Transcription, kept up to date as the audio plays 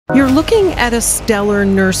You're looking at a stellar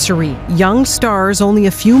nursery, young stars only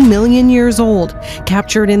a few million years old,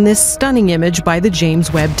 captured in this stunning image by the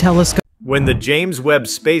James Webb Telescope. When the James Webb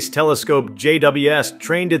Space Telescope JWS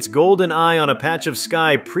trained its golden eye on a patch of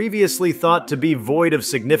sky previously thought to be void of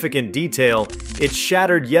significant detail, it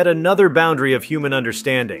shattered yet another boundary of human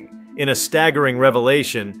understanding. In a staggering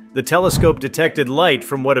revelation, the telescope detected light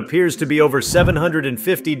from what appears to be over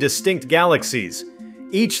 750 distinct galaxies,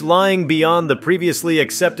 each lying beyond the previously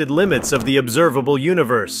accepted limits of the observable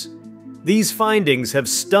universe. These findings have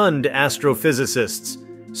stunned astrophysicists,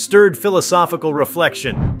 stirred philosophical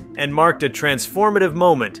reflection, and marked a transformative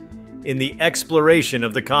moment in the exploration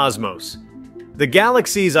of the cosmos. The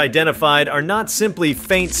galaxies identified are not simply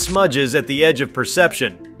faint smudges at the edge of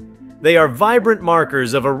perception. They are vibrant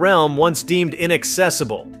markers of a realm once deemed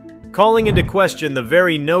inaccessible, calling into question the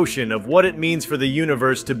very notion of what it means for the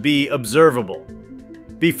universe to be observable.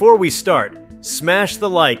 Before we start, smash the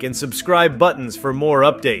like and subscribe buttons for more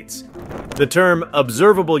updates. The term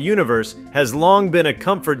observable universe has long been a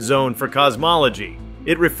comfort zone for cosmology.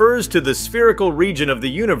 It refers to the spherical region of the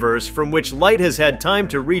universe from which light has had time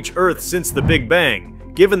to reach Earth since the Big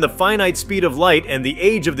Bang, given the finite speed of light and the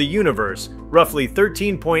age of the universe, roughly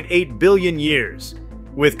 13.8 billion years.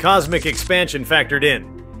 With cosmic expansion factored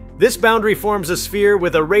in, this boundary forms a sphere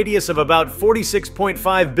with a radius of about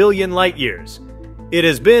 46.5 billion light-years. It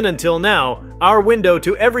has been, until now, our window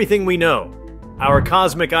to everything we know, our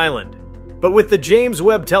cosmic island. But with the James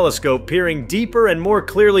Webb Telescope peering deeper and more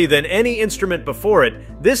clearly than any instrument before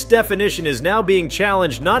it, this definition is now being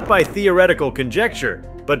challenged not by theoretical conjecture,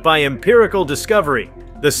 but by empirical discovery.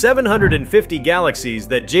 The 750 galaxies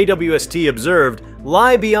that JWST observed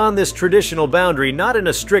lie beyond this traditional boundary not in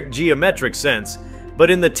a strict geometric sense, but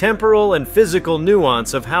in the temporal and physical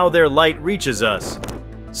nuance of how their light reaches us.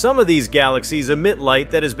 Some of these galaxies emit light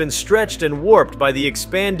that has been stretched and warped by the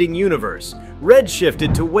expanding universe,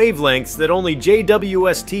 redshifted to wavelengths that only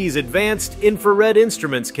JWST's advanced infrared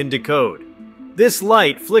instruments can decode. This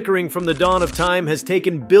light, flickering from the dawn of time, has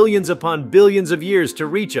taken billions upon billions of years to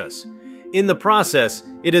reach us. In the process,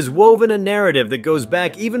 it has woven a narrative that goes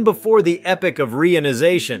back even before the epoch of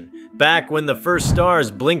reionization, back when the first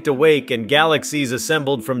stars blinked awake and galaxies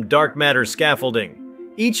assembled from dark matter scaffolding.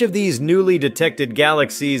 Each of these newly detected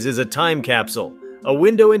galaxies is a time capsule, a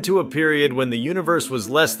window into a period when the universe was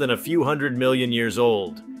less than a few hundred million years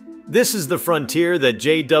old. This is the frontier that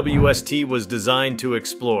JWST was designed to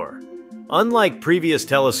explore. Unlike previous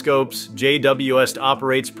telescopes, JWST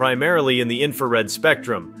operates primarily in the infrared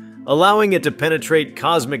spectrum, allowing it to penetrate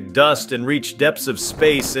cosmic dust and reach depths of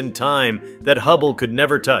space and time that Hubble could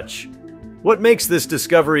never touch. What makes this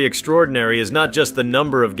discovery extraordinary is not just the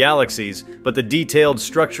number of galaxies, but the detailed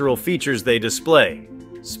structural features they display.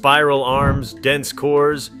 Spiral arms, dense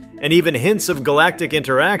cores, and even hints of galactic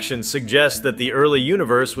interaction suggest that the early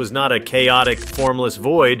universe was not a chaotic, formless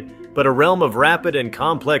void, but a realm of rapid and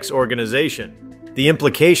complex organization. The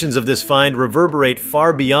implications of this find reverberate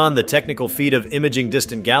far beyond the technical feat of imaging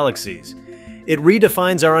distant galaxies. It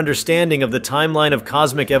redefines our understanding of the timeline of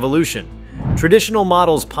cosmic evolution. Traditional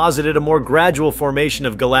models posited a more gradual formation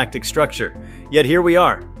of galactic structure, yet here we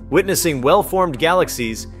are, witnessing well-formed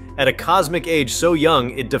galaxies at a cosmic age so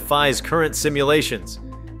young it defies current simulations.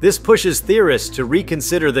 This pushes theorists to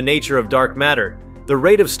reconsider the nature of dark matter, the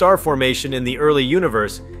rate of star formation in the early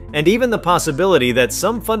universe, and even the possibility that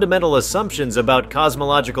some fundamental assumptions about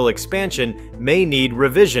cosmological expansion may need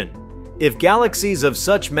revision. If galaxies of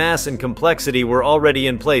such mass and complexity were already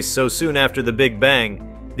in place so soon after the Big Bang,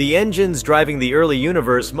 the engines driving the early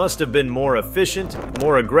universe must have been more efficient,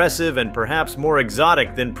 more aggressive, and perhaps more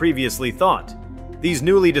exotic than previously thought. These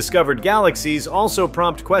newly discovered galaxies also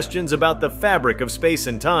prompt questions about the fabric of space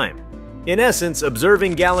and time. In essence,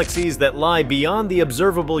 observing galaxies that lie beyond the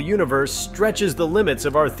observable universe stretches the limits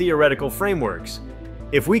of our theoretical frameworks.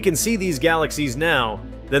 If we can see these galaxies now,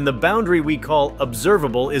 then the boundary we call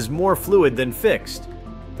observable is more fluid than fixed.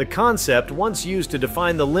 The concept, once used to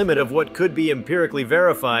define the limit of what could be empirically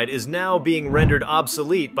verified, is now being rendered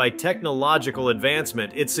obsolete by technological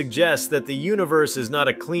advancement. It suggests that the universe is not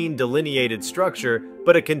a clean, delineated structure,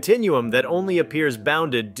 but a continuum that only appears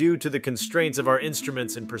bounded due to the constraints of our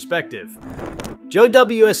instruments and perspective.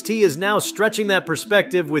 JWST is now stretching that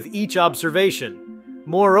perspective with each observation.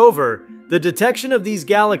 Moreover, the detection of these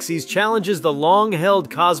galaxies challenges the long-held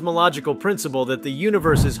cosmological principle that the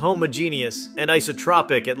universe is homogeneous and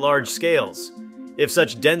isotropic at large scales. If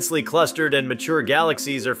such densely clustered and mature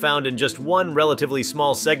galaxies are found in just one relatively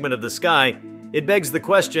small segment of the sky, it begs the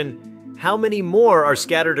question, how many more are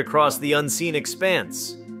scattered across the unseen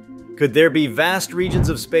expanse? Could there be vast regions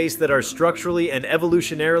of space that are structurally and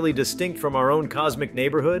evolutionarily distinct from our own cosmic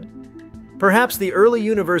neighborhood? Perhaps the early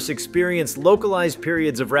universe experienced localized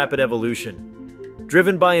periods of rapid evolution,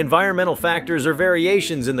 driven by environmental factors or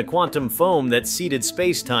variations in the quantum foam that seeded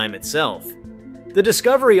space-time itself. The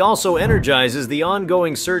discovery also energizes the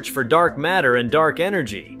ongoing search for dark matter and dark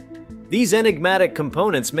energy. These enigmatic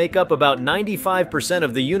components make up about 95%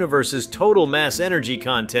 of the universe's total mass energy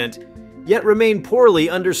content, yet remain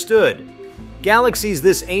poorly understood. Galaxies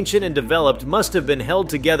this ancient and developed must have been held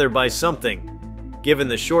together by something. Given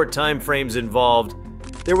the short time frames involved,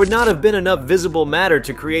 there would not have been enough visible matter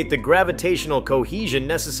to create the gravitational cohesion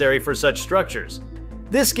necessary for such structures.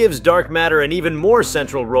 This gives dark matter an even more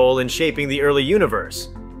central role in shaping the early universe.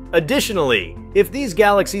 Additionally, if these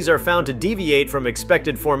galaxies are found to deviate from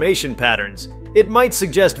expected formation patterns, it might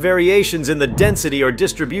suggest variations in the density or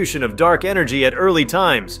distribution of dark energy at early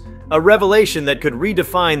times, a revelation that could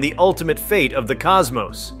redefine the ultimate fate of the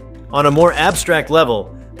cosmos. On a more abstract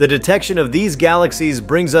level, the detection of these galaxies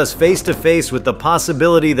brings us face to face with the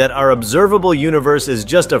possibility that our observable universe is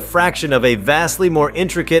just a fraction of a vastly more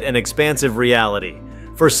intricate and expansive reality.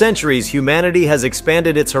 For centuries, humanity has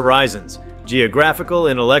expanded its horizons, geographical,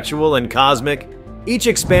 intellectual, and cosmic. Each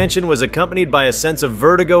expansion was accompanied by a sense of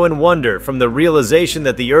vertigo and wonder, from the realization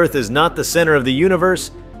that the Earth is not the center of the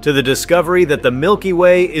universe to the discovery that the Milky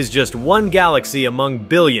Way is just one galaxy among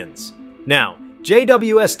billions. Now,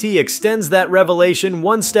 JWST extends that revelation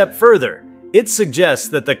one step further. It suggests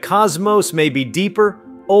that the cosmos may be deeper,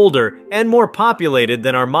 older, and more populated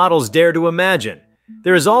than our models dare to imagine.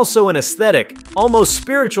 There is also an aesthetic, almost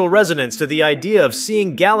spiritual resonance to the idea of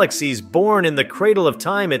seeing galaxies born in the cradle of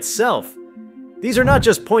time itself. These are not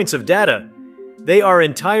just points of data. They are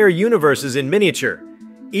entire universes in miniature,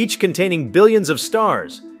 each containing billions of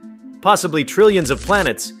stars, possibly trillions of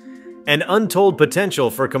planets, and untold potential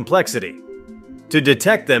for complexity. To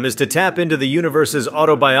detect them is to tap into the universe's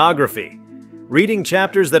autobiography, reading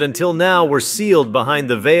chapters that until now were sealed behind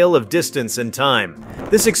the veil of distance and time.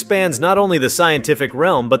 This expands not only the scientific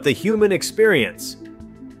realm, but the human experience.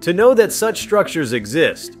 To know that such structures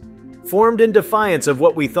exist, formed in defiance of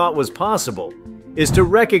what we thought was possible, is to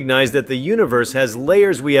recognize that the universe has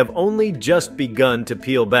layers we have only just begun to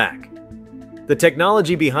peel back. The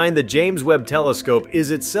technology behind the James Webb Telescope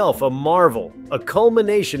is itself a marvel, a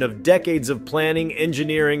culmination of decades of planning,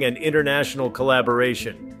 engineering, and international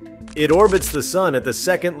collaboration. It orbits the Sun at the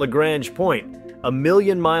second Lagrange point,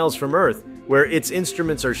 1,000,000 miles from Earth, where its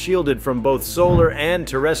instruments are shielded from both solar and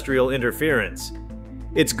terrestrial interference.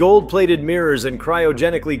 Its gold-plated mirrors and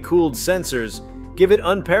cryogenically cooled sensors give it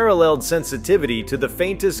unparalleled sensitivity to the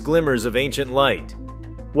faintest glimmers of ancient light.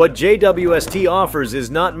 What JWST offers is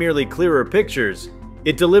not merely clearer pictures,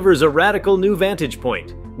 it delivers a radical new vantage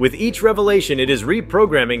point. With each revelation, it is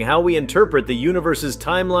reprogramming how we interpret the universe's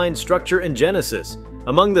timeline, structure, and genesis.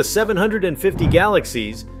 Among the 750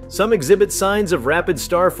 galaxies, some exhibit signs of rapid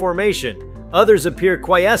star formation, others appear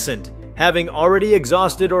quiescent, having already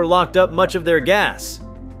exhausted or locked up much of their gas.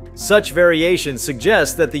 Such variations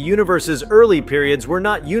suggest that the universe's early periods were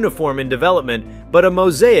not uniform in development, but a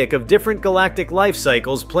mosaic of different galactic life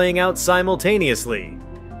cycles playing out simultaneously.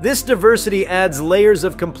 This diversity adds layers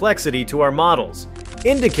of complexity to our models,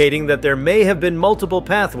 indicating that there may have been multiple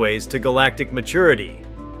pathways to galactic maturity.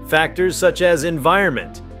 Factors such as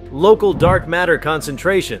environment, local dark matter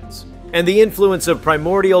concentrations, and the influence of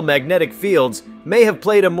primordial magnetic fields may have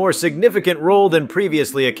played a more significant role than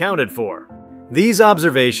previously accounted for. These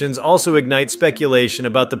observations also ignite speculation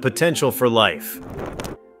about the potential for life.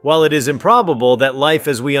 While it is improbable that life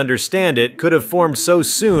as we understand it could have formed so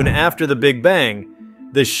soon after the Big Bang,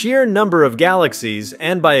 the sheer number of galaxies,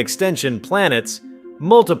 and by extension planets,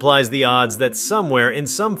 multiplies the odds that somewhere in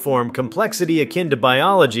some form complexity akin to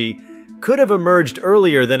biology could have emerged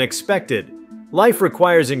earlier than expected. Life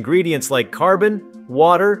requires ingredients like carbon,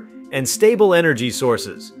 water, and stable energy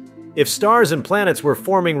sources. If stars and planets were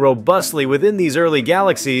forming robustly within these early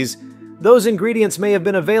galaxies, those ingredients may have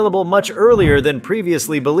been available much earlier than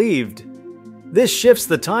previously believed. This shifts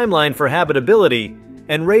the timeline for habitability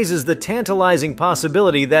and raises the tantalizing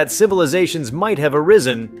possibility that civilizations might have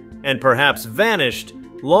arisen, and perhaps vanished,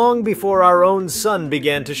 long before our own sun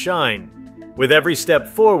began to shine. With every step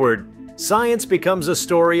forward, science becomes a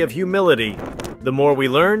story of humility. The more we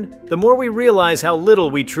learn, the more we realize how little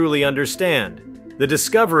we truly understand. The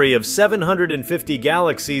discovery of 750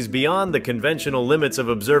 galaxies beyond the conventional limits of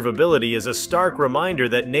observability is a stark reminder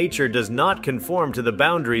that nature does not conform to the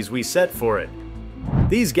boundaries we set for it.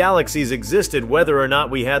 These galaxies existed whether or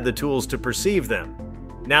not we had the tools to perceive them.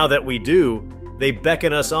 Now that we do, they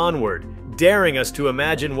beckon us onward, daring us to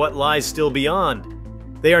imagine what lies still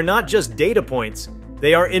beyond. They are not just data points,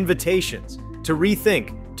 they are invitations to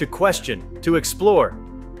rethink, to question, to explore.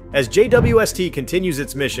 As JWST continues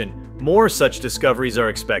its mission, more such discoveries are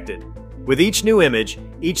expected. With each new image,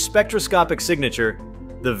 each spectroscopic signature,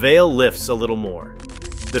 the veil lifts a little more.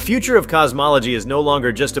 The future of cosmology is no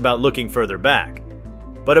longer just about looking further back,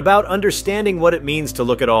 but about understanding what it means to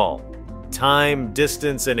look at all. Time,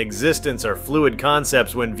 distance, and existence are fluid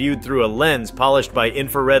concepts when viewed through a lens polished by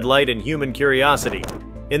infrared light and human curiosity.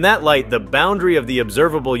 In that light, the boundary of the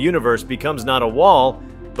observable universe becomes not a wall,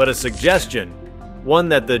 but a suggestion, one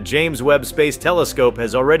that the James Webb Space Telescope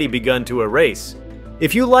has already begun to erase.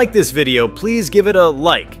 If you like this video, please give it a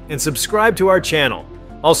like and subscribe to our channel.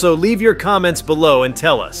 Also, leave your comments below and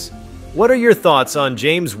tell us, what are your thoughts on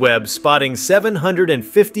James Webb spotting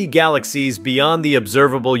 750 galaxies beyond the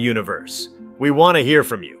observable universe? We want to hear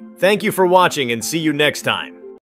from you. Thank you for watching and see you next time.